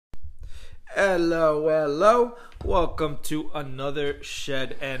Hello, hello. Welcome to another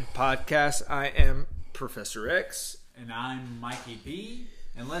Shed End podcast. I am Professor X. And I'm Mikey B.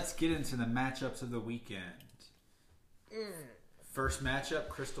 And let's get into the matchups of the weekend. First matchup,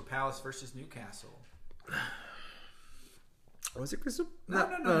 Crystal Palace versus Newcastle. Was it Crystal? No.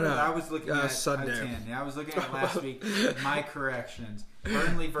 I was looking at Sunday. 10. Yeah, I was looking at last week. My corrections.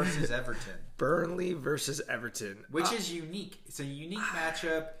 Burnley versus Everton. Burnley versus Everton. Which is unique. It's a unique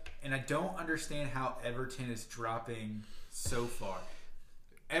matchup. And I don't understand how Everton is dropping so far.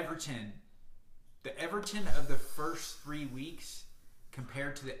 The Everton of the first 3 weeks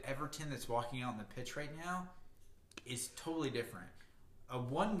compared to the Everton that's walking out on the pitch right now is totally different. A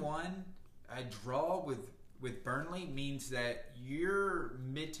 1-1, a draw with Burnley means that you're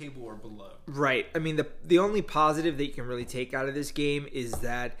mid-table or below. Right. I mean, the only positive that you can really take out of this game is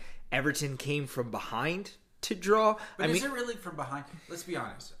that Everton came from behind to draw. But is it really from behind? Let's be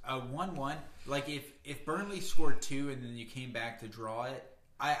honest. A 1-1, like if Burnley scored 2 and then you came back to draw it,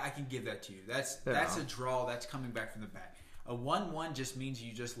 I can give that to you. That's a draw. That's coming back from the back. A 1-1 just means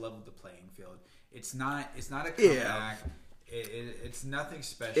you just leveled the playing field. It's not a comeback. Yeah. It's nothing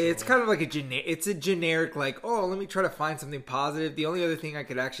special. It's kind of like it's a generic like, oh, let me try to find something positive. The only other thing I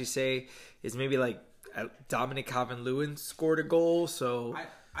could actually say is maybe like Dominic Calvert-Lewin scored a goal, so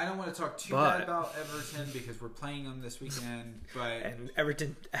I don't want to talk too bad about Everton because we're playing them this weekend. And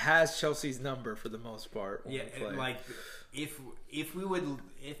Everton has Chelsea's number for the most part. Yeah, like if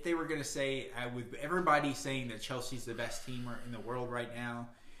they were going to say, with everybody saying that Chelsea's the best team in the world right now,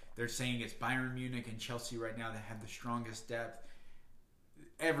 they're saying it's Bayern Munich and Chelsea right now that have the strongest depth.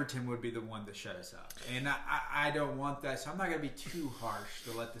 Everton would be the one to shut us up, and I don't want that. So I'm not going to be too harsh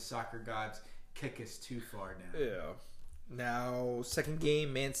to let the soccer gods kick us too far now. Yeah. Now, second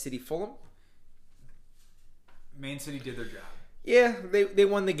game, Man City Fulham. Man City did their job. Yeah, they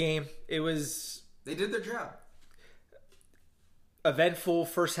won the game. They did their job. Eventful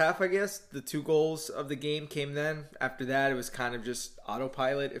first half, I guess. The 2 goals of the game came then. After that, it was kind of just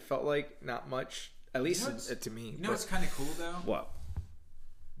autopilot. It felt like not much, at least to me. You know what's kind of cool though? What?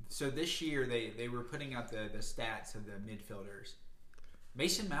 So this year they were putting out the stats of the midfielders.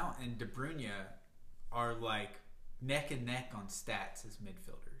 Mason Mount and De Bruyne are like neck and neck on stats as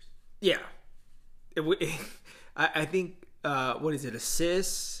midfielders. Yeah. I think, what is it,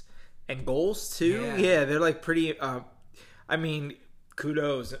 assists and goals too? Yeah, they're like pretty... I mean,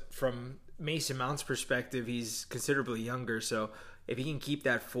 kudos from Mason Mount's perspective. He's considerably younger, so if he can keep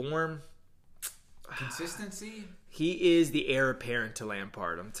that form... Consistency? He is the heir apparent to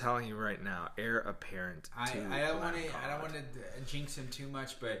Lampard. I'm telling you right now, heir apparent to Lampard. I don't want to jinx him too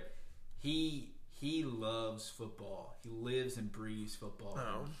much, but he loves football. He lives and breathes football.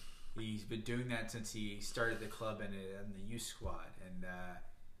 Oh. He's been doing that since he started the club and the youth squad. And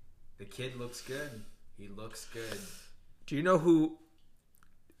the kid looks good. He looks good. Do you know who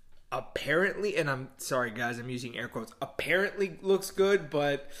apparently, and I'm sorry guys, I'm using air quotes, apparently looks good,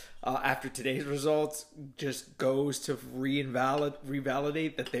 but after today's results just goes to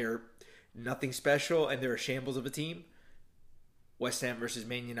revalidate that they're nothing special and they're a shambles of a team? West Ham versus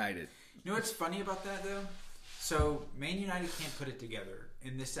Man United. You know what's funny about that, though? So, Man United can't put it together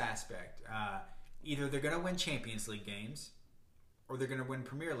in this aspect. Either they're going to win Champions League games or they're going to win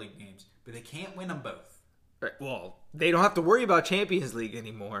Premier League games, but they can't win them both. Right. Well, they don't have to worry about Champions League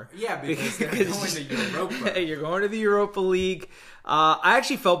anymore. Yeah, because they're going to Europa. You're going to the Europa League. I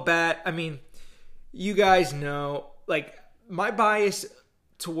actually felt bad. I mean, you guys know, like, my bias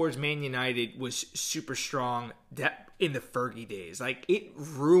towards Man United was super strong in the Fergie days. Like, it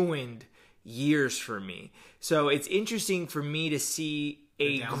ruined years for me. So it's interesting for me to see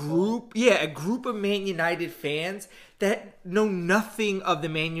a group of Man United fans that know nothing of the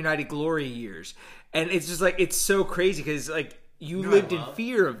Man United glory years. And it's just like, it's so crazy because like you lived in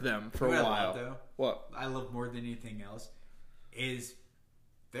fear of them for a while. I love, though? What I love more than anything else is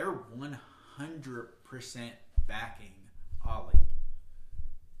they're 100% backing Ollie.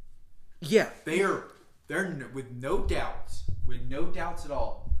 Yeah, they're with no doubts at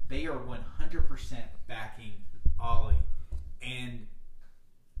all. They are 100% backing Ollie, and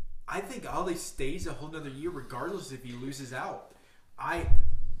I think Ollie stays a whole nother year regardless if he loses out.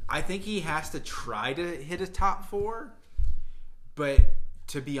 I think he has to try to hit a top 4, but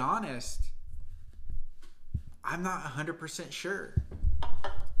to be honest, I'm not 100% sure.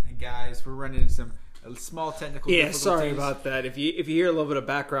 And guys, we're running into some small technical difficulties. Sorry about that. If you hear a little bit of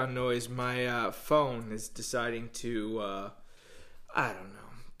background noise, my phone is deciding to, I don't know,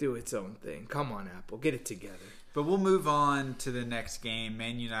 do its own thing. Come on, Apple, get it together. But we'll move on to the next game.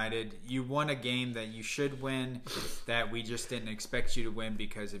 Man United, you won a game that you should win, that we just didn't expect you to win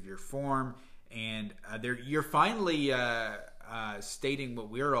because of your form. And you're finally stating what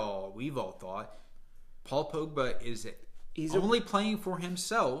we've all thought. Paul Pogba he's only playing for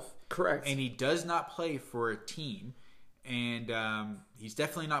himself. Correct. And he does not play for a team. And he's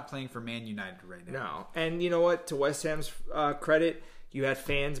definitely not playing for Man United right now. No. And you know what? To West Ham's credit, you had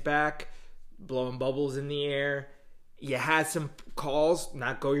fans back, blowing bubbles in the air. You had some calls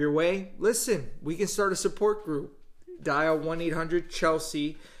not go your way. Listen, we can start a support group. Dial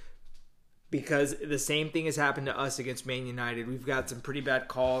 1-800-CHELSEA, because the same thing has happened to us against Man United. We've got some pretty bad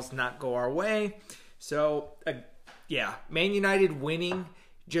calls not go our way. So, Man United winning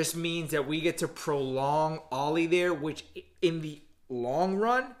just means that we get to prolong Ollie there, which in the long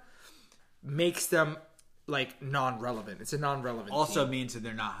run makes them non-relevant. It's a non-relevant also team. Means that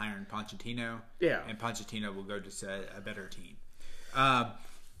they're not hiring Pochettino. Yeah. And Pochettino will go to a better team.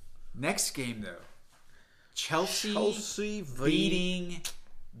 Next game, though. Chelsea beating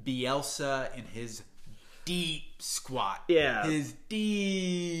Bielsa in his deep squat. Yeah. His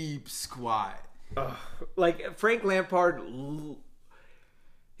deep squat. Frank Lampard...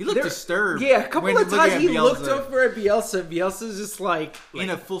 He looked disturbed. Yeah, a couple of times he looked over at Bielsa. Bielsa's just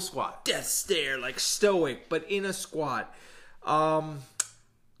in a full squat. Death stare, stoic, but in a squat.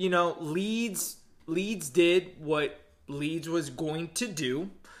 Leeds did what Leeds was going to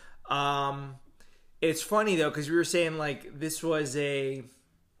do. It's funny though, because we were saying this was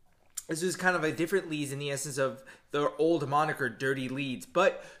kind of a different Leeds in the essence of their old moniker, Dirty Leeds.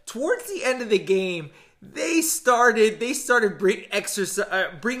 But towards the end of the game, they started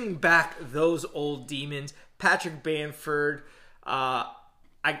bringing back those old demons. Patrick Bamford. How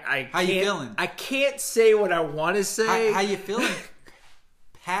you feeling? I can't say what I want to say. How you feeling,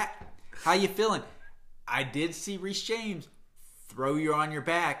 Pat? How you feeling? I did see Reece James throw you on your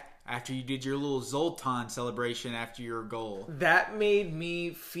back after you did your little Zoltan celebration after your goal. That made me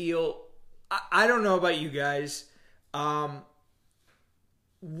feel... I don't know about you guys.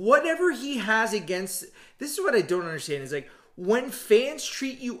 Whatever he has against... This is what I don't understand. Is when fans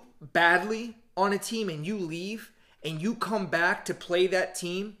treat you badly on a team and you leave and you come back to play that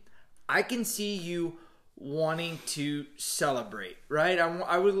team, I can see you wanting to celebrate, right?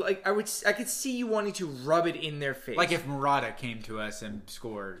 I could see you wanting to rub it in their face. Like if Murata came to us and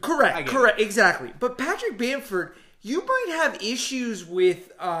scored. Correct, exactly. But Patrick Bamford, you might have issues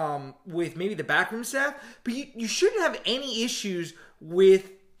with maybe the backroom staff, but you shouldn't have any issues with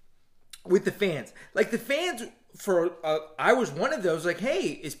the fans. The fans, I was one of those.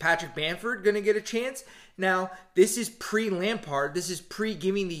 Hey, is Patrick Bamford going to get a chance? Now, this is pre-Lampard. This is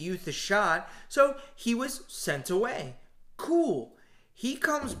pre-giving the youth a shot. So, he was sent away. Cool. He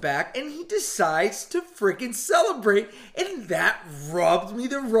comes back and he decides to freaking celebrate. And that rubbed me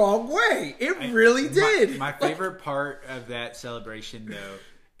the wrong way. It really did. My favorite part of that celebration, though,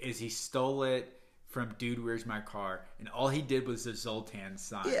 is he stole it from Dude, Where's My Car? And all he did was the Zoltan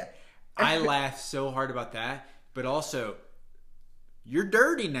sign. Yeah. I laughed so hard about that. But also, you're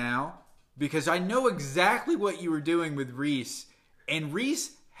dirty now because I know exactly what you were doing with Reece. And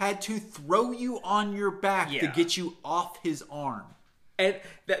Reece had to throw you on your back to get you off his arm. And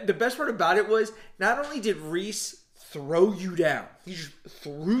the best part about it was, not only did Reece throw you down, he just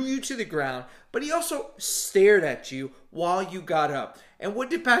threw you to the ground, but he also stared at you while you got up. And what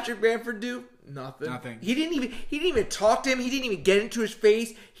did Patrick Bamford do? Nothing. He didn't even talk to him. He didn't even get into his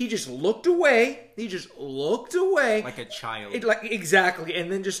face. He just looked away. Like a child. Exactly.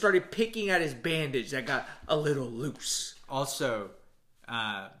 And then just started picking at his bandage that got a little loose. Also,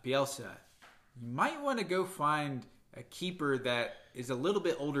 Bielsa, you might want to go find a keeper that is a little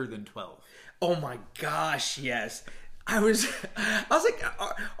bit older than 12. Oh my gosh, yes. I was like,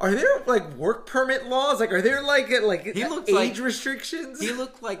 are there work permit laws? Are there age restrictions? He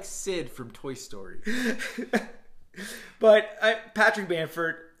looked like Sid from Toy Story. But Patrick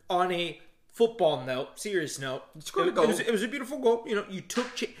Bamford, on a football note, serious note, scored a goal. It was a beautiful goal. You took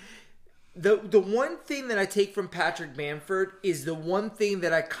the one thing that I take from Patrick Bamford is the one thing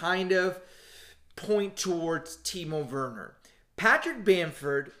that I kind of point towards Timo Werner. Patrick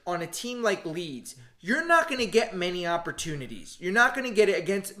Bamford on a team like Leeds, you're not going to get many opportunities. You're not going to get it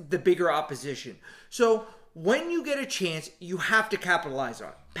against the bigger opposition. So when you get a chance, you have to capitalize on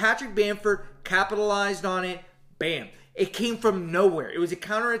it. Patrick Bamford capitalized on it. Bam. It came from nowhere. It was a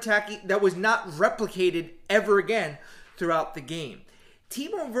counterattack that was not replicated ever again throughout the game.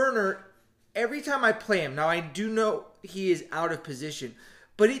 Timo Werner, every time I play him, now I do know he is out of position,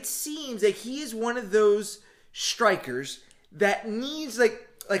 but it seems that he is one of those strikers that needs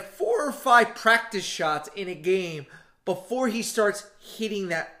like 4 or 5 practice shots in a game before he starts hitting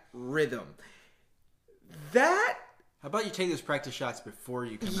that rhythm. That... How about you take those practice shots before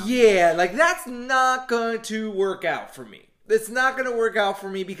you come out? Yeah, like that's not going to work out for me. It's not going to work out for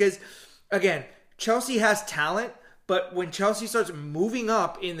me because, again, Chelsea has talent, but when Chelsea starts moving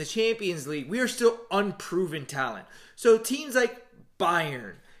up in the Champions League, we are still unproven talent. So teams like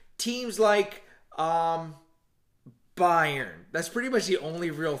Bayern, teams like Bayern, that's pretty much the only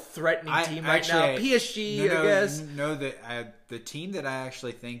real threatening team right now. PSG, I guess. No, the team that I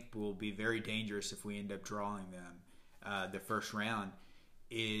actually think will be very dangerous if we end up drawing them the first round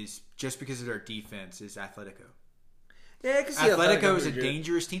is, just because of their defense, is Atletico. Yeah, I can see Atletico is a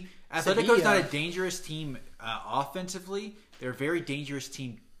dangerous team. Atletico is not a dangerous team offensively. They're a very dangerous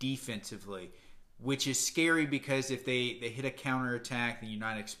team defensively, which is scary because if they hit a counterattack and you're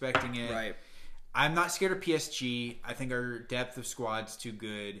not expecting it. Right. I'm not scared of PSG. I think our depth of squad's too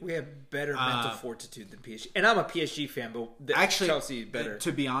good. We have better mental fortitude than PSG. And I'm a PSG fan, but actually, Chelsea better.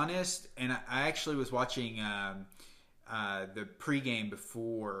 To be honest, and I actually was watching the pregame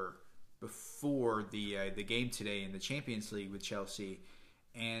before the game today in the Champions League with Chelsea,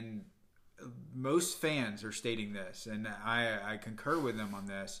 and most fans are stating this, and I concur with them on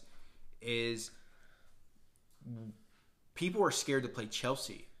this, is people are scared to play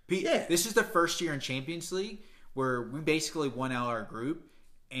Chelsea. Yeah. This is the first year in Champions League where we basically won out our group,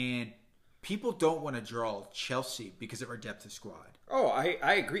 and people don't want to draw Chelsea because of our depth of squad. Oh,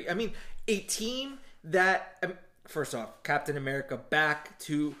 I agree. I mean, a team that, first off, Captain America back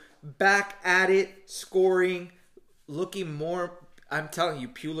at it, scoring, looking more. I'm telling you,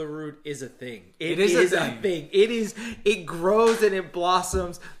 Pularud is a thing. It is a thing. It grows and it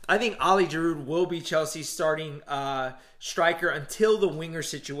blossoms. I think Ali Giroud will be Chelsea's starting striker until the winger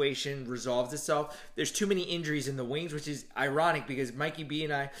situation resolves itself. There's too many injuries in the wings, which is ironic because Mikey B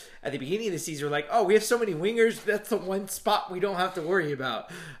and I, at the beginning of the season, were like, oh, we have so many wingers. That's the one spot we don't have to worry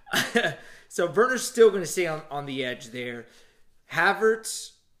about. So Werner's still going to stay on the edge there.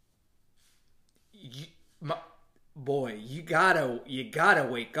 Havertz... Boy, you gotta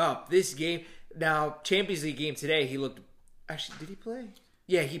wake up. This game now, Champions League game today. He looked. Actually, did he play?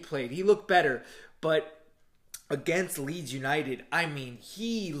 Yeah, he played. He looked better, but against Leeds United, I mean,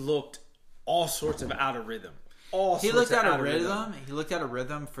 he looked all sorts of out of rhythm. He looked out of rhythm. He looked out of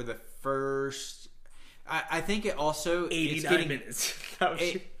rhythm for the first. I think it also 89 minutes.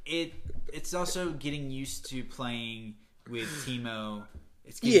 It's also getting used to playing with Timo.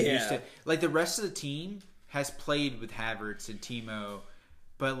 It's getting used to, like, the rest of the team has played with Havertz and Timo,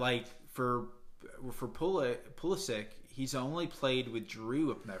 but like for Pulisic, he's only played with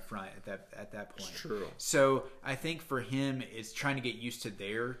Drew up in that front at that point. True. So I think for him, it's trying to get used to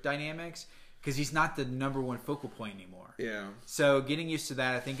their dynamics because he's not the number one focal point anymore. Yeah. So getting used to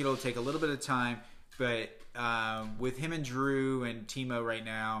that, I think it'll take a little bit of time, but with him and Drew and Timo right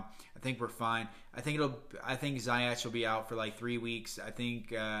now, I think we're fine. I think Ziyech will be out for like 3 weeks. I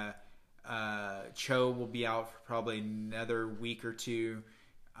think Cho will be out for probably another week or two.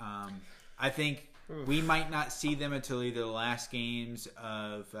 I think we might not see them until either the last games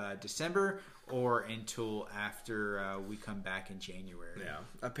of December or until after we come back in January. Yeah.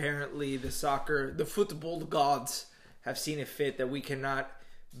 Apparently the football gods have seen it fit that we cannot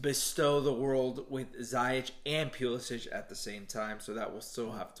bestow the world with Ziyech and Pulisic at the same time, so that will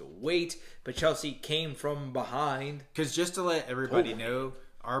still have to wait. But Chelsea came from behind. Because just to let everybody know,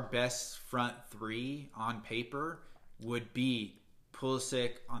 our best front three on paper would be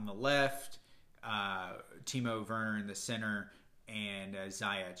Pulisic on the left, Timo Werner in the center, and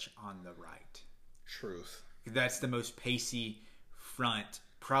Ziyech on the right. Truth. That's the most pacey front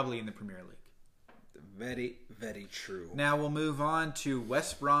probably in the Premier League. Very, very true. Now we'll move on to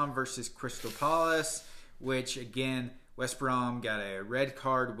West Brom versus Crystal Palace, which, again, West Brom got a red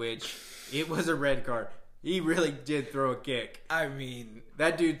card, which it was a red card. He really did throw a kick. I mean,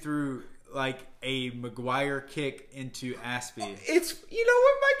 that dude threw like a Maguire kick into Aspie. It's, you know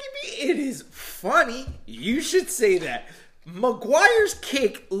what, Mikey B? It is funny. You should say that. Maguire's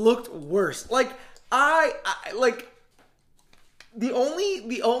kick looked worse. Like, the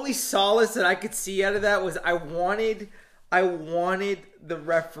only solace that I could see out of that was I wanted the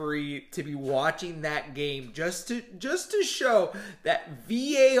referee to be watching that game just to show that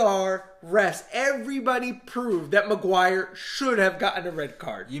VAR refs, everybody proved that Maguire should have gotten a red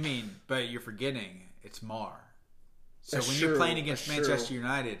card. You mean, but you're forgetting it's Mar. So That's when true. You're playing against That's Manchester true.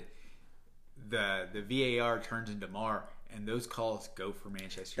 United, the VAR turns into Mar, and those calls go for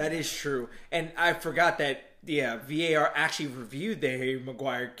Manchester United. That is true. And I forgot that VAR actually reviewed the Harry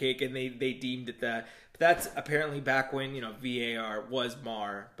Maguire kick, and they deemed it that. But that's apparently back when, VAR was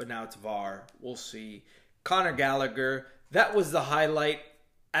MAR, but now it's VAR. We'll see. Conor Gallagher, that was the highlight.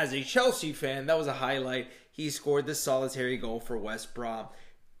 As a Chelsea fan, that was a highlight. He scored the solitary goal for West Brom.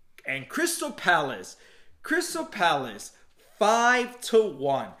 And Crystal Palace,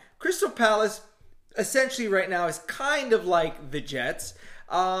 5-1. Crystal Palace, essentially right now, is kind of like the Jets.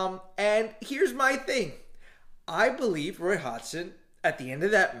 And here's my thing. I believe Roy Hodgson, at the end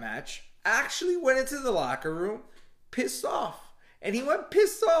of that match, actually went into the locker room pissed off. And he went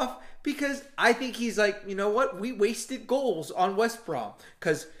pissed off because I think he's like, you know what? We wasted goals on West Brom.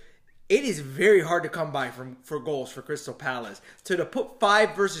 Because it is very hard to come by for goals for Crystal Palace. So to put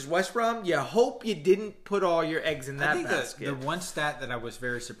 5 versus West Brom, you hope you didn't put all your eggs in that basket. The one stat that I was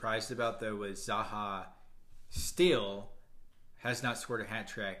very surprised about, though, was Zaha still has not scored a hat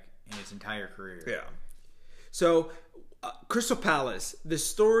trick in his entire career. Yeah. So, Crystal Palace, the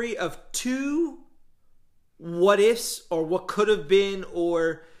story of 2 what ifs or what could have been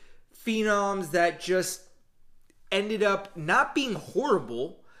or phenoms that just ended up not being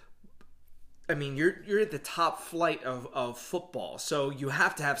horrible. I mean, you're at the top flight of football, so you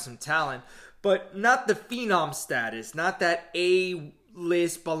have to have some talent, but not the phenom status, not that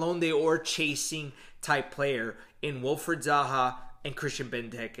A-list Ballon d'Or chasing type player in Wilfried Zaha and Christian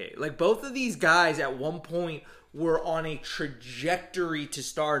Benteke. Like, both of these guys at one point were on a trajectory to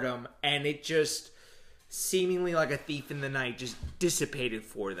stardom, and it just seemingly like a thief in the night just dissipated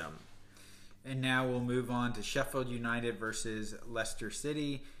for them. And now we'll move on to Sheffield United versus Leicester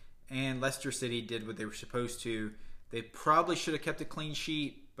City. And Leicester City did what they were supposed to. They probably should have kept a clean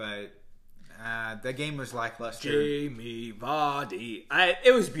sheet, but the game was lackluster. Jamie Vardy.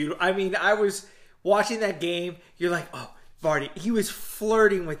 It was beautiful. I mean, I was watching that game. You're like, oh, Vardy. He was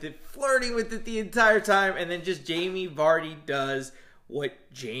flirting with it the entire time. And then just Jamie Vardy does what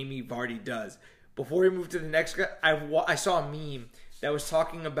Jamie Vardy does. Before we move to the next guy, I saw a meme that was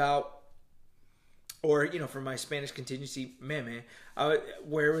talking about, or, for my Spanish contingency meme,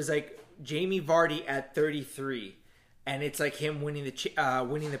 where it was like Jamie Vardy at 33. And it's like him winning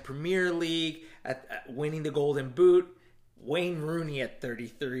the Premier League, winning the Golden Boot. Wayne Rooney at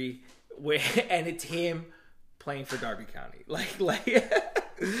 33. And it's him playing for Derby County.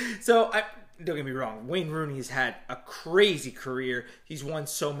 So, don't get me wrong. Wayne Rooney's had a crazy career. He's won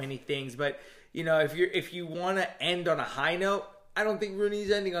so many things. But, if you want to end on a high note, I don't think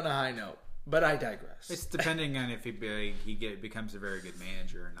Rooney's ending on a high note. But I digress. It's depending on if he becomes a very good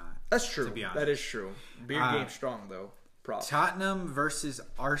manager or not. That's true. To be honest. That is true. Beer game strong, though. Props. Tottenham versus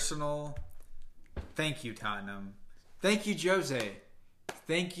Arsenal. Thank you, Tottenham. Thank you, José.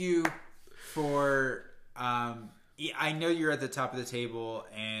 Thank you for... I know you're at the top of the table,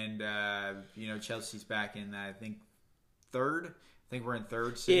 and Chelsea's back in, I think, third. I think we're in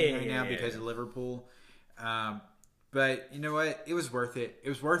third sitting right now because of Liverpool. But you know what? It was worth it. It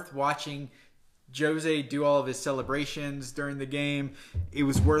was worth watching Jose do all of his celebrations during the game. It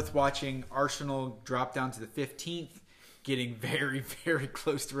was worth watching Arsenal drop down to the 15th, getting very, very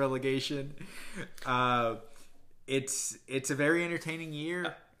close to relegation. It's a very entertaining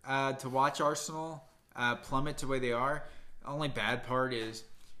year to watch Arsenal plummet to where they are. The only bad part is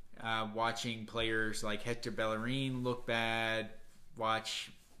watching players like Hector Bellerin look bad. But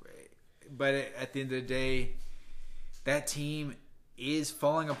at the end of the day, that team is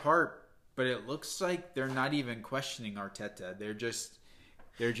falling apart. But it looks like they're not even questioning Arteta. They're just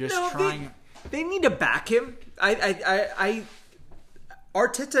trying. They need to back him.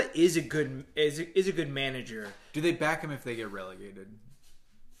 Arteta is a good manager. Do they back him if they get relegated?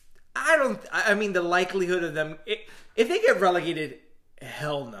 I mean, the likelihood of them, if they get relegated,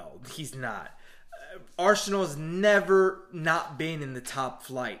 hell no, he's not. Arsenal's never not been in the top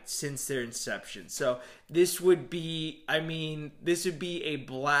flight since their inception. So this would be a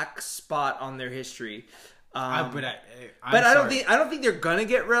black spot on their history. But I don't think they're gonna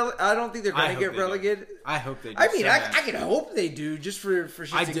get relegated. I hope they do. I mean, I can hope they do, just for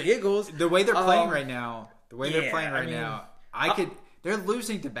shits and giggles. The way they're playing right now, they're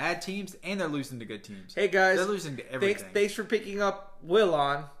losing to bad teams and they're losing to good teams. Hey guys, they're losing to everything. Thanks for picking up Will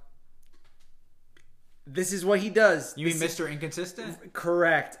on. This is what he does. You mean Mr. Inconsistent?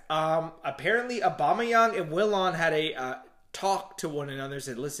 Correct. Apparently, Aubameyang and Willon had a talk to one another.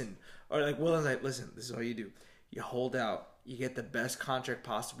 Said, "Listen," or like Willon's like, "Listen, this is all you do. You hold out. You get the best contract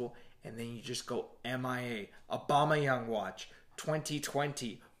possible, and then you just go MIA." Aubameyang watch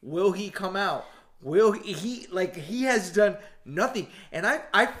 2020. Will he come out? Will he he has done nothing, and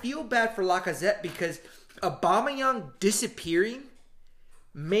I feel bad for Lacazette because Aubameyang disappearing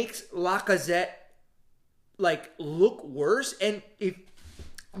makes Lacazette look worse. And if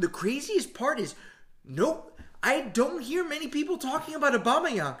the craziest part is, I don't hear many people talking about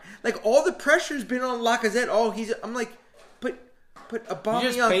Aubameyang. Like, all the pressure's been on Lacazette. I'm like, but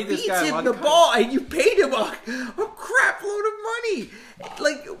Aubameyang beats him the ball, and you paid him a crap load of money.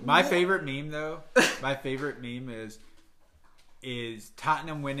 Like, my favorite meme though, is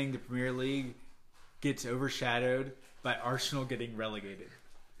Tottenham winning the Premier League gets overshadowed by Arsenal getting relegated.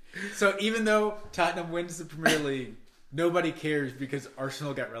 So even though Tottenham wins the Premier League, nobody cares because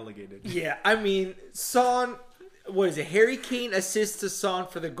Arsenal got relegated. Yeah, I mean, Son, what is it? Harry Kane assists to Son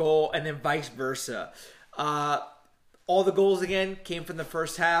for the goal, and then vice versa. All the goals again came from the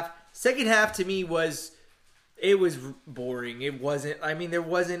first half. Second half to me was boring. It wasn't. I mean, there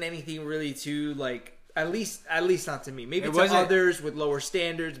wasn't anything really to like. At least not to me. Maybe to others with lower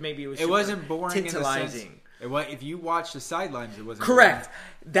standards. Maybe it wasn't boring. Tantalizing. If you watch the sidelines, it wasn't correct.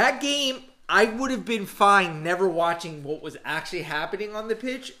 Boring. That game, I would have been fine never watching what was actually happening on the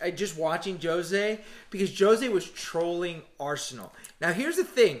pitch. Just watching José, because José was trolling Arsenal. Now here's the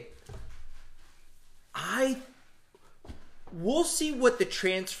thing. We'll see what the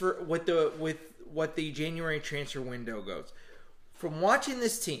January transfer window goes. From watching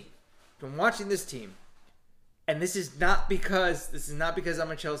this team, and this is not because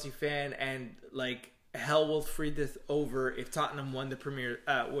I'm a Chelsea fan and like hell will freeze over if Tottenham won the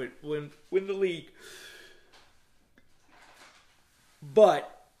win the league.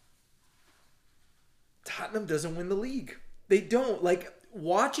 But Tottenham doesn't win the league. They don't. Like,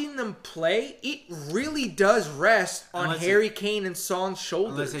 watching them play, it really does rest on Harry Kane and Son's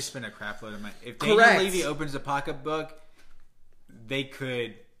shoulders. Unless they spend a crap load of money. If Daniel Levy opens a pocketbook, they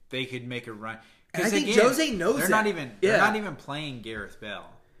could make a run. And I think Jose knows they're not even playing Gareth Bale.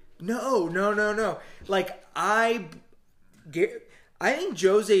 No. Like, I think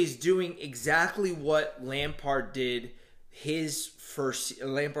Jose is doing exactly what Lampard did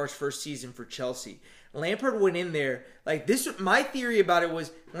Lampard's first season for Chelsea. Lampard went in there like this. My theory about it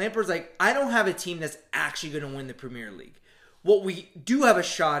was Lampard's like, I don't have a team that's actually going to win the Premier League. What we do have a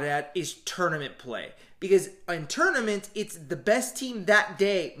shot at is tournament play, because in tournaments, it's the best team that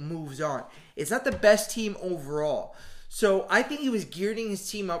day moves on. It's not the best team overall. So I think he was gearing his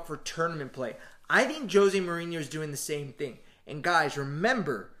team up for tournament play. I think Jose Mourinho is doing the same thing. And guys,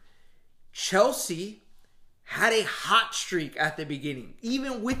 remember, Chelsea had a hot streak at the beginning.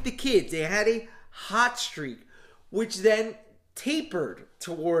 Even with the kids, they had a hot streak, which then tapered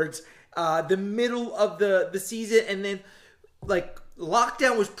towards the middle of the season. And then, like,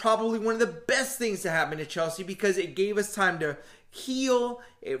 lockdown was probably one of the best things to happen to Chelsea, because it gave us time to heal,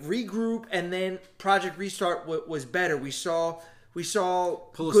 regroup, and then Project Restart was better. We saw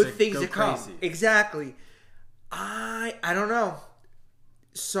good things to come. Crazy. Exactly. I don't know.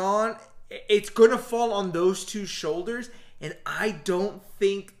 Son, it's going to fall on those two shoulders, and I don't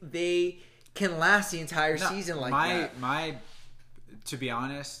think they can last the entire season like that. To be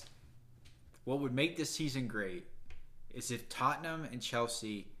honest, what would make this season great is if Tottenham and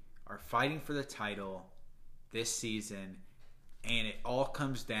Chelsea are fighting for the title this season, and it all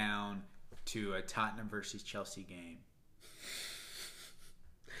comes down to a Tottenham versus Chelsea game.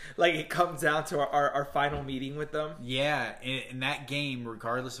 Like, it comes down to our final meeting with them? Yeah, and that game,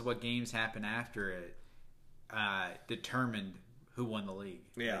 regardless of what games happen after it, determined who won the league.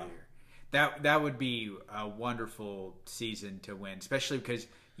 Yeah. That would be a wonderful season to win, especially because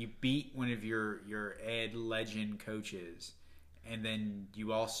you beat one of your Ed legend coaches, and then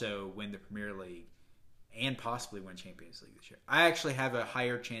you also win the Premier League and possibly win Champions League this year. I actually have a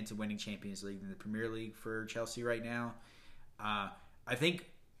higher chance of winning Champions League than the Premier League for Chelsea right now.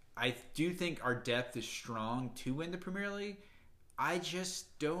 I do think our depth is strong to win the Premier League. I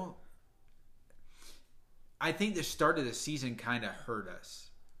just don't. I think the start of the season kind of hurt us.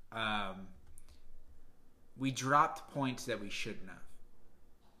 We dropped points that we shouldn't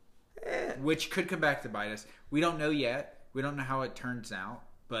have, which could come back to bite us. We don't know yet. We don't know how it turns out,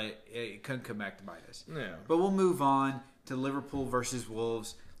 but it could come back to bite us. Yeah. But we'll move on to Liverpool versus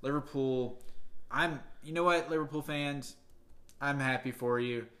Wolves. Liverpool, you know what, Liverpool fans, I'm happy for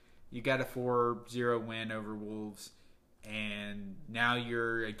you. You got a 4-0 win over Wolves, and now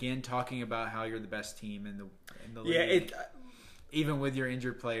you're again talking about how you're the best team in the league. Even with your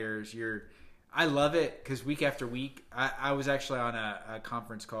injured players, I love it because week after week, I was actually on a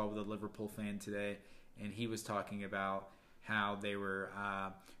conference call with a Liverpool fan today, and he was talking about how they were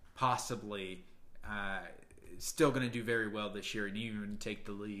possibly still going to do very well this year and even take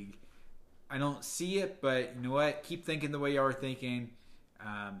the league. I don't see it, but you know what? Keep thinking the way y'all are thinking.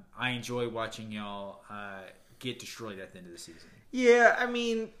 I enjoy watching y'all get destroyed at the end of the season. Yeah, I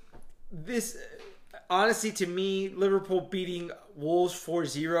mean, honestly, to me, Liverpool beating Wolves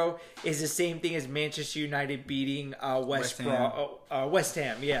 4-0 is the same thing as Manchester United beating West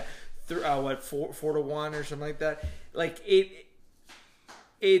Ham. Yeah, 4-1 or something like that. Like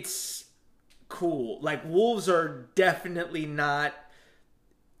it's cool. Like Wolves are definitely not.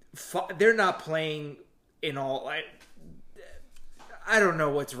 They're not playing in all. I don't know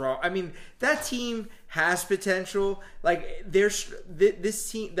what's wrong. I mean, that team has potential. Like there's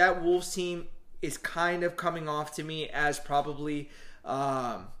this team, that Wolves team is kind of coming off to me as probably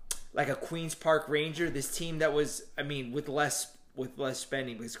like a Queen's Park Ranger. This team that was, I mean, with less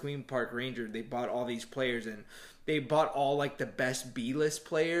spending, because Queen Park Ranger, they bought all these players and they bought all like the best B-list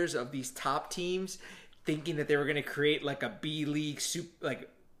players of these top teams, thinking that they were going to create like a B-League like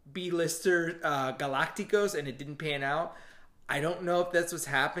B-lister Galacticos, and it didn't pan out. I don't know if that's what's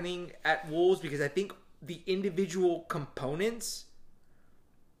happening at Wolves, because I think the individual components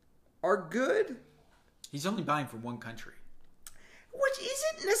are good. He's only buying from one country, which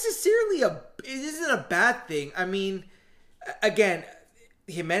isn't necessarily a bad thing. I mean, again,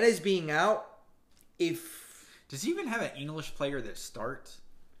 Jimenez being out, does he even have an English player that starts?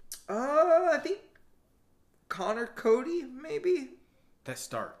 I think Connor Cody maybe that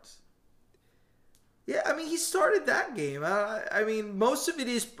starts. Yeah, I mean, he started that game. I mean, most of it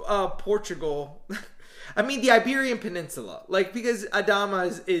is Portugal. I mean, the Iberian Peninsula, like, because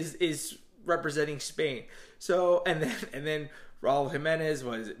Adama is representing Spain. So and then Raul Jimenez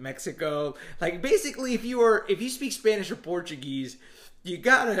was Mexico. Like, basically, if you speak Spanish or Portuguese, you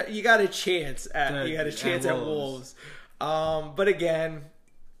got a chance at Wolves. But again,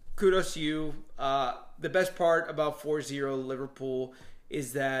 kudos to you. The best part about 4-0 Liverpool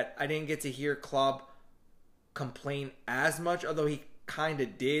is that I didn't get to hear Klopp complain as much, although he kind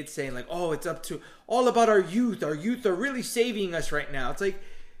of did, saying like, "Oh, it's up to all about our youth. Our youth are really saving us right now." It's like,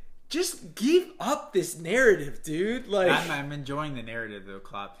 just give up this narrative, dude. Like, I'm enjoying the narrative though,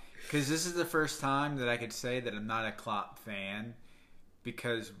 Klopp, because this is the first time that I could say that I'm not a Klopp fan,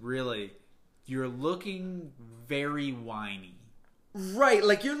 because really, you're looking very whiny. Right,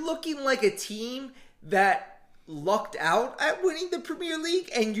 like you're looking like a team that lucked out at winning the Premier League,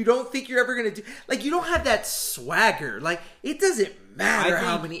 and you don't think you're ever going to do, like, you don't have that swagger. Like, it doesn't matter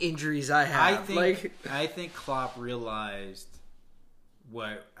how many injuries I have. I think Klopp realized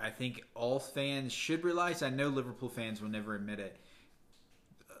what I think all fans should realize. I know Liverpool fans will never admit it.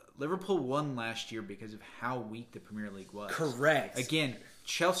 Liverpool won last year because of how weak the Premier League was. Correct. Again,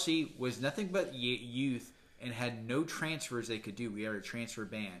 Chelsea was nothing but youth and had no transfers they could do. We had a transfer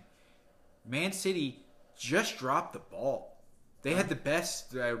ban. Man City just dropped the ball. They had the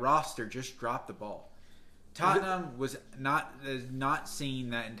best roster, just dropped the ball. Tottenham was not seeing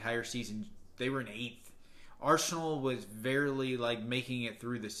that entire season. They were in 8th. Arsenal was barely like making it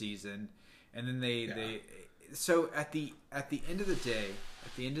through the season, and then they so at the end of the day,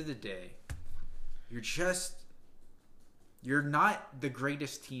 you're not the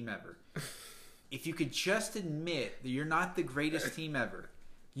greatest team ever. If you could just admit that you're not the greatest team ever,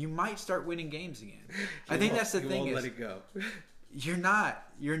 you might start winning games again. I think that's the thing. Won't let it go. You're not.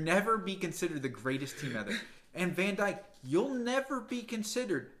 You'll never be considered the greatest team ever. And Van Dijk, you'll never be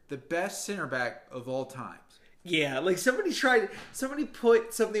considered the best center back of all times. Yeah, like somebody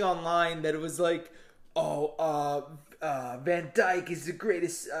put something online that it was like, Van Dijk is the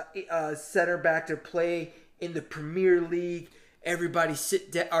greatest center back to play in the Premier League. Everybody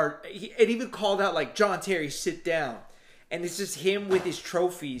sit down. It even called out like, John Terry, sit down. And it's just him with his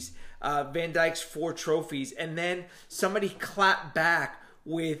trophies. Van Dijk's 4 trophies. And then somebody clapped back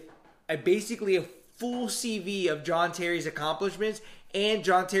with basically a full CV of John Terry's accomplishments and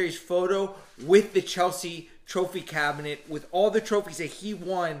John Terry's photo with the Chelsea trophy cabinet with all the trophies that he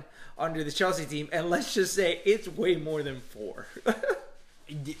won under the Chelsea team. And let's just say it's way more than 4.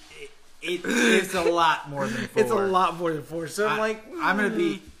 It's a lot more than 4. It's a lot more than 4. So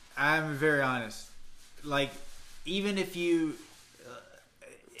I'm very honest. Like, even if you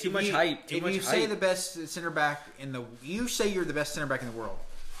too much hype. Say the best center back you say you're the best center back in the world.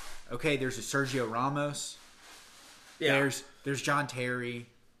 Okay, there's a Sergio Ramos. Yeah. There's John Terry.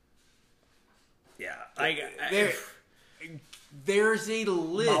 Yeah, there's a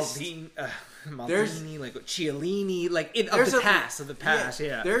list. Maldini, like Chiellini, like of the past.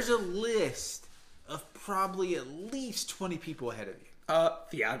 Yeah. There's a list of probably at least 20 people ahead of you.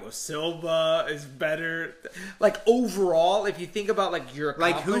 Thiago Silva is better. Like, overall, if you think about like your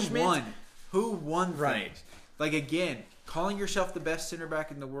accomplishments, who won right? Things. Like, again, calling yourself the best center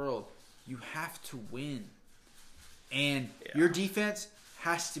back in the world, you have to win, and your defense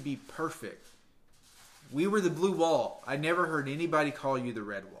has to be perfect. We were the blue wall. I never heard anybody call you the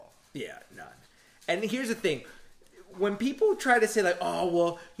red wall. Yeah, none. And here's the thing. When people try to say, like, oh,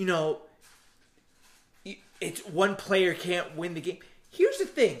 well, it's one player can't win the game. Here's the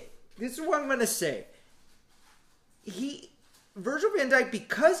thing. This is what I'm going to say. Virgil van Dijk,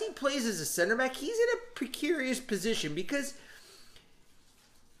 because he plays as a center back, he's in a precarious position because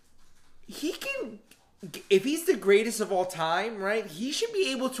he can, if he's the greatest of all time, right, he should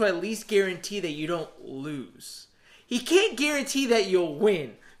be able to at least guarantee that you don't lose. He can't guarantee that you'll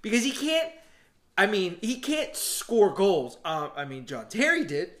win because he can't score goals. John Terry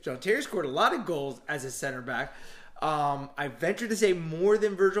did. John Terry scored a lot of goals as a center back. I venture to say more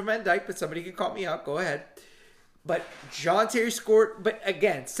than Virgil van Dijk, but somebody can call me out. Go ahead. But John Terry scored. But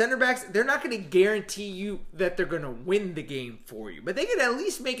again, center backs, they're not going to guarantee you that they're going to win the game for you. But they can at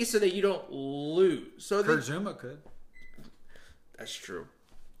least make it so that you don't lose. So Kurt Zuma could. That's true.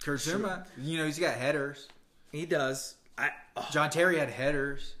 Kurt Zuma, he's got headers. He does. John Terry had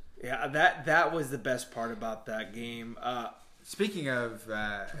headers. Yeah, that was the best part about that game. Speaking of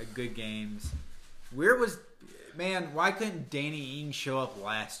good games, why couldn't Danny Ings show up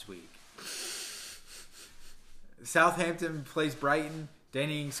last week? Southampton plays Brighton.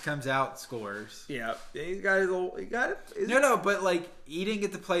 Danny Ings comes out, scores. Yeah, he's got his No, but he didn't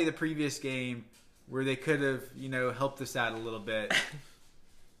get to play the previous game where they could have, helped us out a little bit.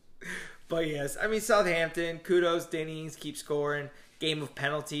 But yes, Southampton, kudos. Danny Ings keeps scoring. Game of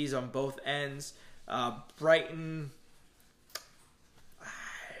penalties on both ends. Brighton.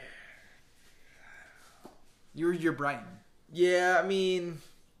 You're Brighton. Yeah,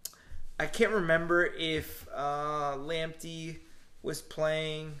 I can't remember if Lamptey was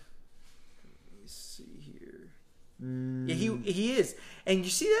playing. Let me see here. Yeah, he is, and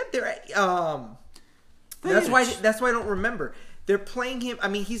you see that they're that's why I don't remember. They're playing him.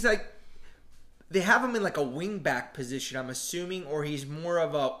 He's they have him in a wing back position, I'm assuming, or he's more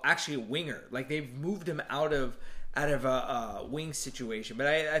of a winger. They've moved him out of a wing situation, but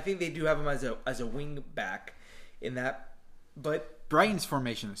I think they do have him as a wing back in that. But Brighton's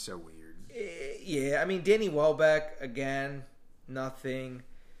formation is so weird. Yeah, Danny Welbeck again, nothing.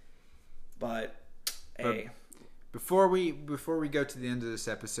 But hey, before we go to the end of this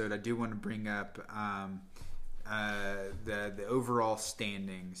episode, I do want to bring up the overall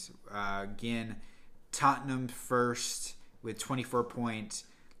standings. Again, Tottenham first with 24 points.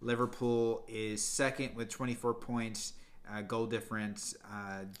 Liverpool is second with 24 points. Goal difference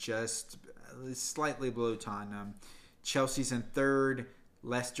just slightly below Tottenham. Chelsea's in third.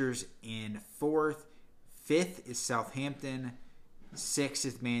 Leicester's in fourth. Fifth is Southampton. Sixth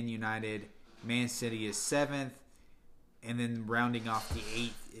is Man United. Man City is seventh. And then rounding off the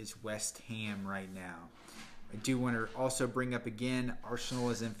eighth is West Ham right now. I do want to also bring up again,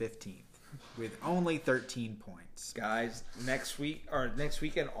 Arsenal is in 15th with only 13 points. Guys, next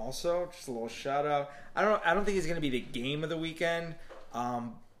weekend also, just a little shout out. I don't think it's going to be the game of the weekend,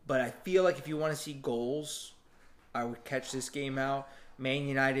 but I feel like if you want to see goals, I would catch this game out. Man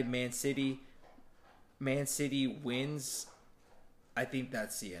United, Man City. Man City wins. I think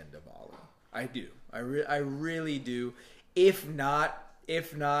that's the end of Ollie. I do. I really do. If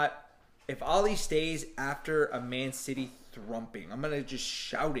Ollie stays after a Man City thrumping, I'm going to just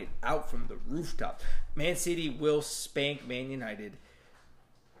shout it out from the rooftop. Man City will spank Man United.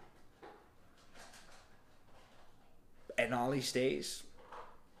 And Ollie stays.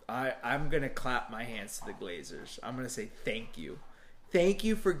 I'm going to clap my hands to the Glazers. I'm going to say thank you. Thank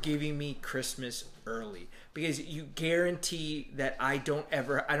you for giving me Christmas early, because you guarantee that I don't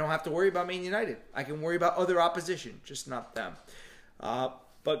have to worry about Man United. I can worry about other opposition, just not them.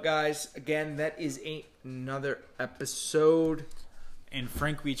 But guys, again, that is another episode. In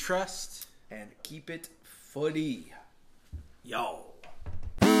Frank we trust. And keep it footy. Yo.